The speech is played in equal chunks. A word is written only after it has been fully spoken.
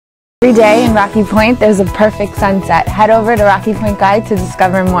Every day in Rocky Point, there's a perfect sunset. Head over to Rocky Point Guide to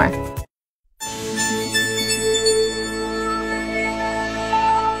discover more.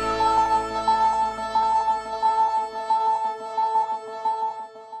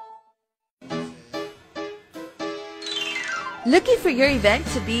 Looking for your event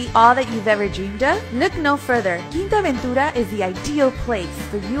to be all that you've ever dreamed of? Look no further. Quinta Aventura is the ideal place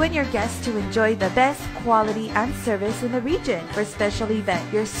for you and your guests to enjoy the best quality and service in the region for special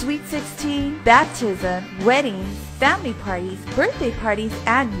events. Your Sweet 16, baptism, weddings, family parties, birthday parties,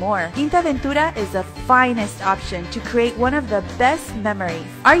 and more. Quinta Aventura is the finest option to create one of the best memories.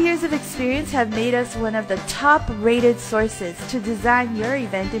 Our years of experience have made us one of the top-rated sources to design your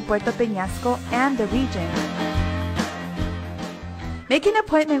event in Puerto Peñasco and the region. Make an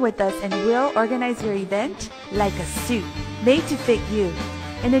appointment with us and we'll organize your event like a suit, made to fit you.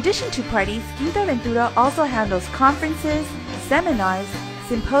 In addition to parties, Quinta Aventura also handles conferences, seminars,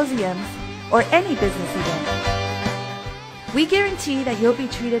 symposiums, or any business event. We guarantee that you'll be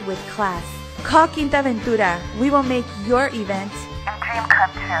treated with class. Call Quinta Aventura. We will make your event a dream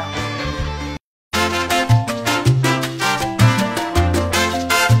come true.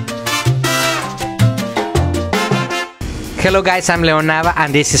 Hello guys, I'm Leon Nava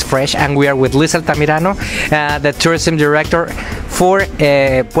and this is Fresh, and we are with Luis Altamirano, the tourism director for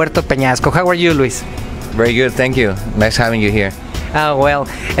Puerto Peñasco. How are you, Luis? Very good, thank you. Nice having you here.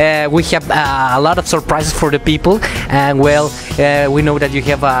 We have a lot of surprises for the people, and we know that you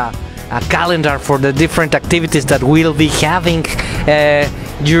have a calendar for the different activities that we'll be having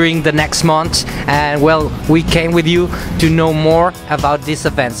during the next month, and we came with you to know more about these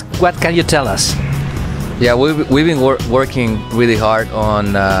events. What can you tell us? Yeah, we've been working really hard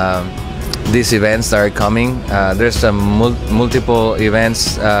on these events that are coming. There's some multiple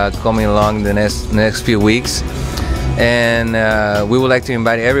events coming along the next few weeks, and we would like to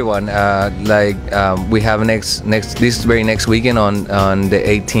invite everyone. We have this very next weekend on the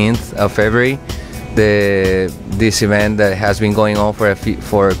 18th of February, this event that has been going on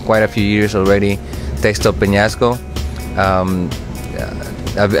for quite a few years already, Taste of Peñasco,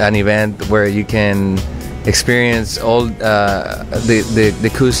 an event where you can experience all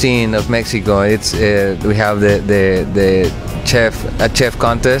the cuisine of Mexico. We have the chef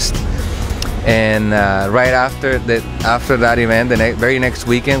contest, and right after that event, the very next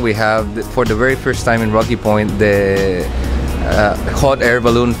weekend, we have for the very first time in Rocky Point the hot air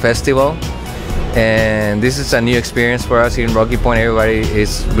balloon festival. And this is a new experience for us here in Rocky Point. Everybody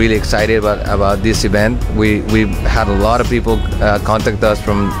is really excited about this event. We had a lot of people contact us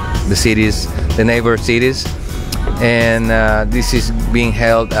from the cities, the neighbor cities, and this is being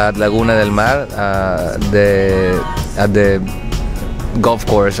held at Laguna del Mar, at the golf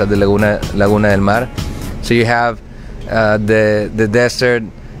course at the Laguna del Mar. So you have the desert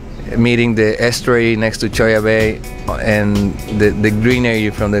meeting the estuary next to Choya Bay, and the greenery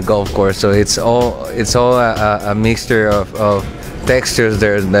from the golf course. So it's all a mixture of textures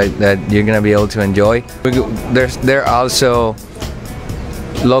there that you're gonna be able to enjoy. There are also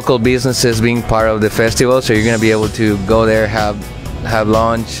local businesses being part of the festival, so you're gonna be able to go there, have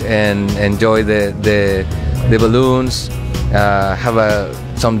lunch, and enjoy the balloons, have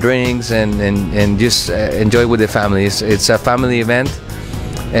some drinks, and just enjoy with the families. It's a family event,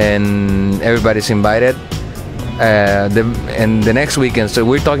 and everybody's invited. And the next weekend, so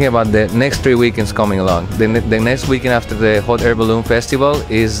we're talking about the next 3 weekends coming along. The next weekend after the hot air balloon festival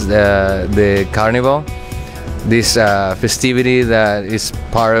is the carnival, this festivity that is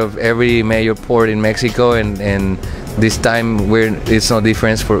part of every major port in Mexico, and this time it's no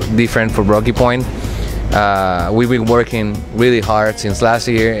different for Rocky Point. We've been working really hard since last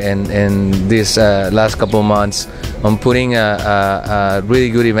year and this last couple of months on putting a really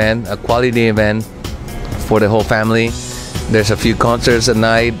good event, a quality event for the whole family. There's a few concerts at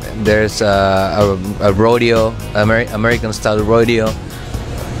night. There's a rodeo, American style rodeo,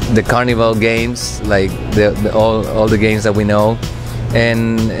 the carnival games, like all the games that we know,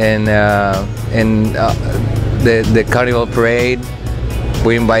 and the carnival parade.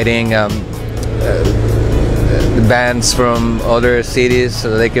 We're inviting the bands from other cities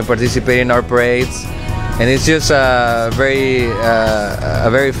so they can participate in our parades, and it's just a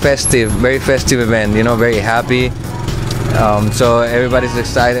very festive event. You know, very happy. So everybody's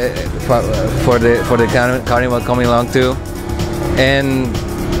excited for the carnival coming along too, and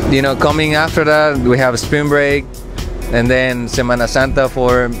you know, coming after that we have spring break, and then Semana Santa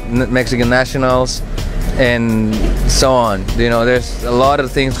for Mexican nationals, and so on. You know, there's a lot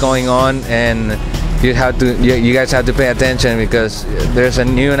of things going on, and you guys have to pay attention, because there's a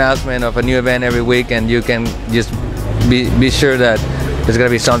new announcement of a new event every week, and you can just be sure that there's gonna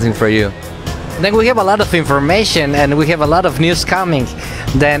be something for you. Then we have a lot of information and we have a lot of news coming.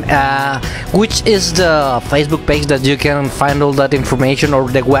 Then, which is the Facebook page that you can find all that information, or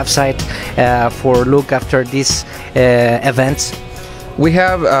the website for look after these events? We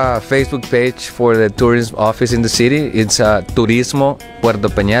have a Facebook page for the tourism office in the city. It's Turismo Puerto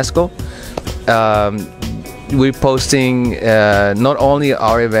Peñasco. We're posting not only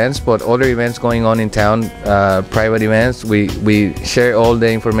our events but other events going on in town, private events. We share all the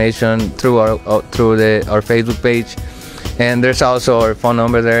information through our Facebook page, and there's also our phone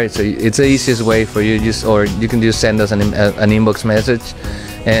number there. So it's the easiest way for you, or you can just send us an inbox message,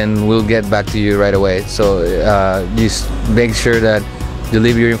 and we'll get back to you right away. So just make sure that you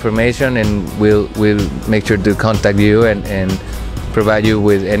leave your information, and we'll make sure to contact you and provide you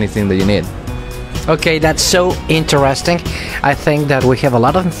with anything that you need. Okay, that's so interesting. I think that we have a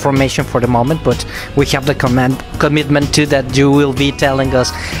lot of information for the moment, but we have the commitment too that you will be telling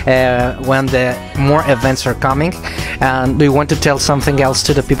us when the more events are coming. And do you want to tell something else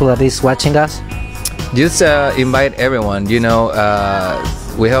to the people that is watching us? Just invite everyone. You know,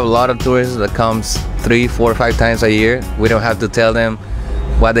 we have a lot of tourists that comes 3, 4, 5 times a year. We don't have to tell them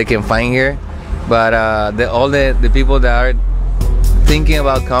what they can find here, but all the people that are thinking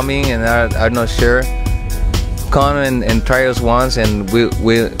about coming and are not sure, come and try us once, and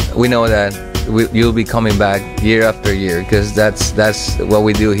we know that you'll be coming back year after year, because that's what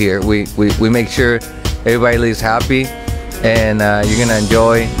we do here. We make sure everybody lives happy, and you're gonna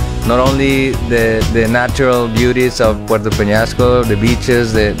enjoy not only the natural beauties of Puerto Peñasco, the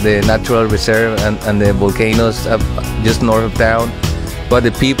beaches, the natural reserve, and the volcanoes just north of town, but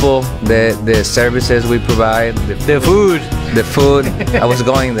the people, the services we provide, the food. I was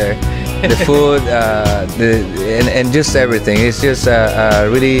going there. The food, and just everything. It's just a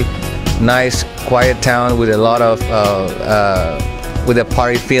really nice, quiet town with a lot of with a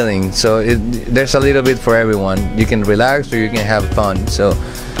party feeling. So there's a little bit for everyone. You can relax or you can have fun. So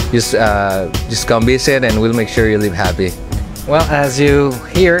just come visit, and we'll make sure you live happy. Well, as you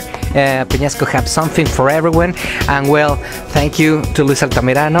hear, Peñasco has something for everyone. And well, thank you to Luis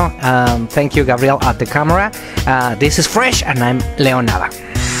Altamirano. Thank you, Gabriel, at the camera. This is Fresh, and I'm Leonada.